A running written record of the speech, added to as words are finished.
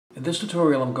In this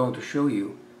tutorial I'm going to show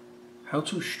you how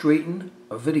to straighten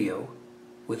a video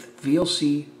with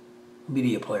VLC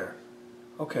media player.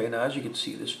 Okay, now as you can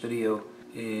see, this video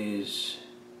is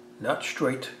not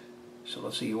straight, so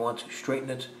let's say you want to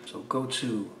straighten it. So go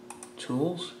to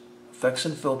Tools, Effects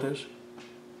and Filters,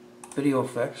 Video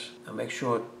Effects, and make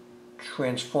sure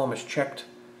Transform is checked.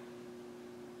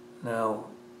 Now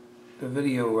the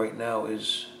video right now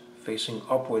is facing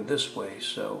upward this way,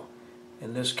 so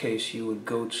in this case you would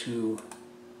go to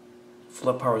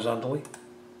flip horizontally,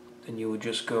 then you would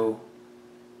just go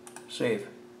save.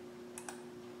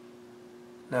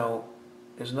 Now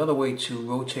there's another way to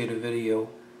rotate a video.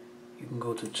 You can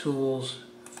go to Tools,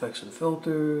 Effects and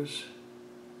Filters,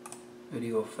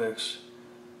 Video Effects.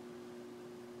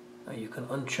 Now you can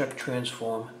uncheck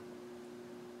Transform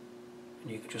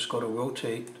and you can just go to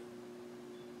Rotate,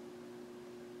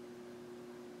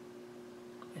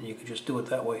 and you can just do it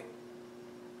that way.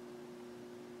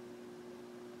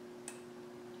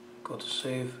 Go to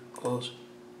Save, Close.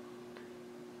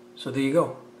 So there you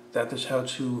go. That is how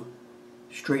to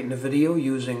straighten a video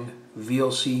using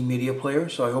VLC media player.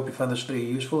 So I hope you found this video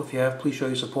useful. If you have, please show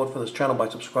your support for this channel by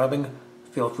subscribing.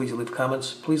 Feel free to leave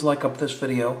comments. Please like up this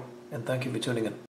video, and thank you for tuning in.